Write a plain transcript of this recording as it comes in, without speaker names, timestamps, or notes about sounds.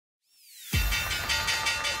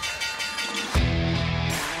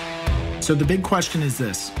So the big question is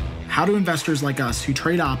this: how do investors like us who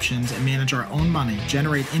trade options and manage our own money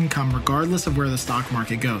generate income regardless of where the stock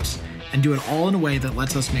market goes, and do it all in a way that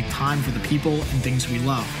lets us make time for the people and things we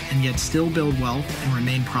love, and yet still build wealth and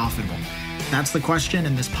remain profitable? That's the question,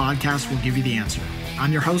 and this podcast will give you the answer.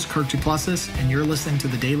 I'm your host, Kirk Duplessis, and you're listening to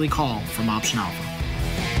The Daily Call from Option Alpha.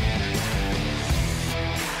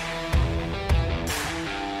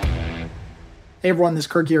 Hey everyone, this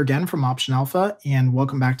is Kirk here again from Option Alpha, and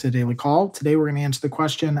welcome back to The Daily Call. Today we're going to answer the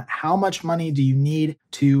question, how much money do you need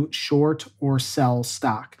to short or sell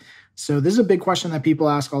stock? So this is a big question that people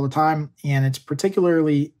ask all the time, and it's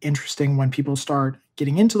particularly interesting when people start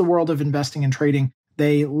getting into the world of investing and trading.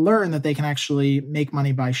 They learn that they can actually make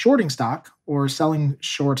money by shorting stock or selling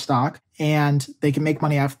short stock, and they can make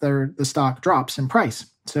money after the stock drops in price.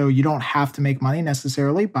 So you don't have to make money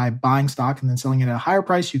necessarily by buying stock and then selling it at a higher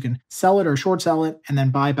price. You can sell it or short sell it and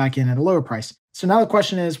then buy back in at a lower price. So now the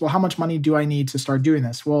question is, well, how much money do I need to start doing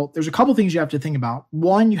this? Well, there's a couple things you have to think about.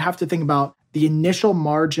 One, you have to think about the initial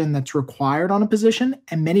margin that's required on a position,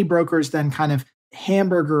 and many brokers then kind of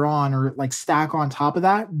hamburger on or like stack on top of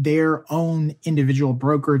that their own individual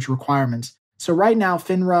brokerage requirements. So right now,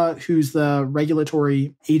 FINRA, who's the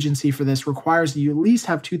regulatory agency for this, requires that you at least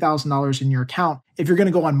have $2,000 in your account if you're going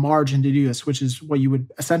to go on margin to do this, which is what you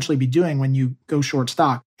would essentially be doing when you go short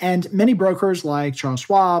stock. And many brokers like Charles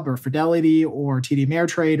Schwab or Fidelity or TD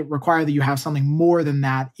Ameritrade require that you have something more than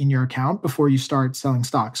that in your account before you start selling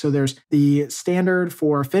stock. So there's the standard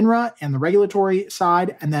for FINRA and the regulatory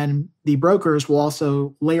side, and then the brokers will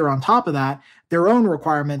also layer on top of that their own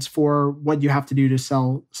requirements for what you have to do to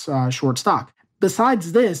sell short stock.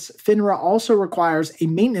 Besides this, FINRA also requires a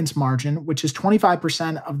maintenance margin, which is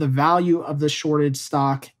 25% of the value of the shorted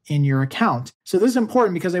stock in your account. So this is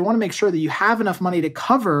important because they want to make sure that you have enough money to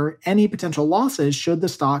cover any potential losses should the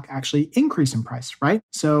stock actually increase in price, right?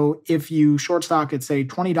 So if you short stock at, say,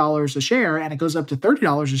 $20 a share and it goes up to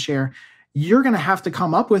 $30 a share, you're going to have to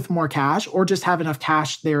come up with more cash or just have enough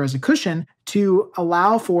cash there as a cushion to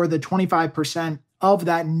allow for the 25% of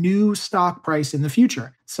that new stock price in the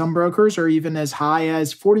future. Some brokers are even as high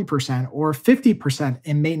as 40% or 50%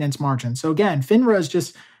 in maintenance margin. So again, FINRA is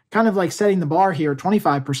just kind of like setting the bar here at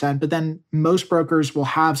 25%, but then most brokers will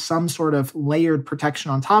have some sort of layered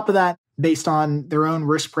protection on top of that based on their own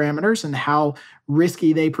risk parameters and how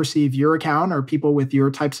risky they perceive your account or people with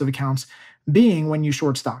your types of accounts being when you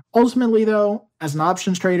short stock. Ultimately, though, as an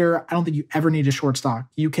options trader, I don't think you ever need to short stock.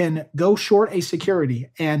 You can go short a security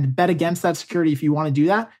and bet against that security if you want to do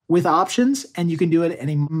that with options, and you can do it in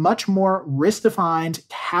a much more risk-defined,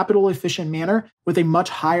 capital-efficient manner with a much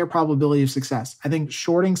higher probability of success. I think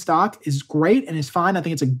shorting stock is great and is fine. I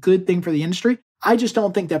think it's a good thing for the industry. I just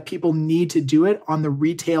don't think that people need to do it on the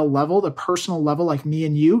retail level, the personal level like me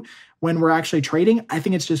and you, when we're actually trading. I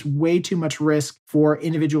think it's just way too much risk for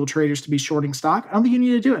individual traders to be shorting stock. I don't think you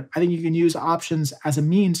need to do it. I think you can use options as a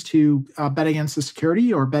means to bet against the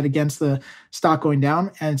security or bet against the stock going down.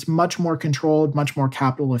 And it's much more controlled, much more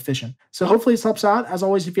capital efficient. So hopefully this helps out. As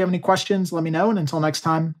always, if you have any questions, let me know. And until next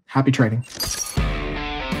time, happy trading.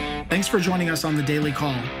 Thanks for joining us on The Daily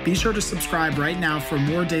Call. Be sure to subscribe right now for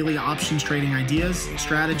more daily options trading ideas,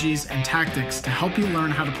 strategies, and tactics to help you learn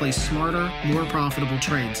how to place smarter, more profitable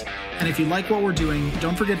trades. And if you like what we're doing,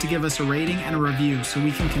 don't forget to give us a rating and a review so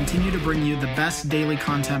we can continue to bring you the best daily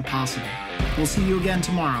content possible. We'll see you again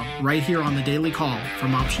tomorrow, right here on The Daily Call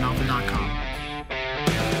from OptionAlpha.com.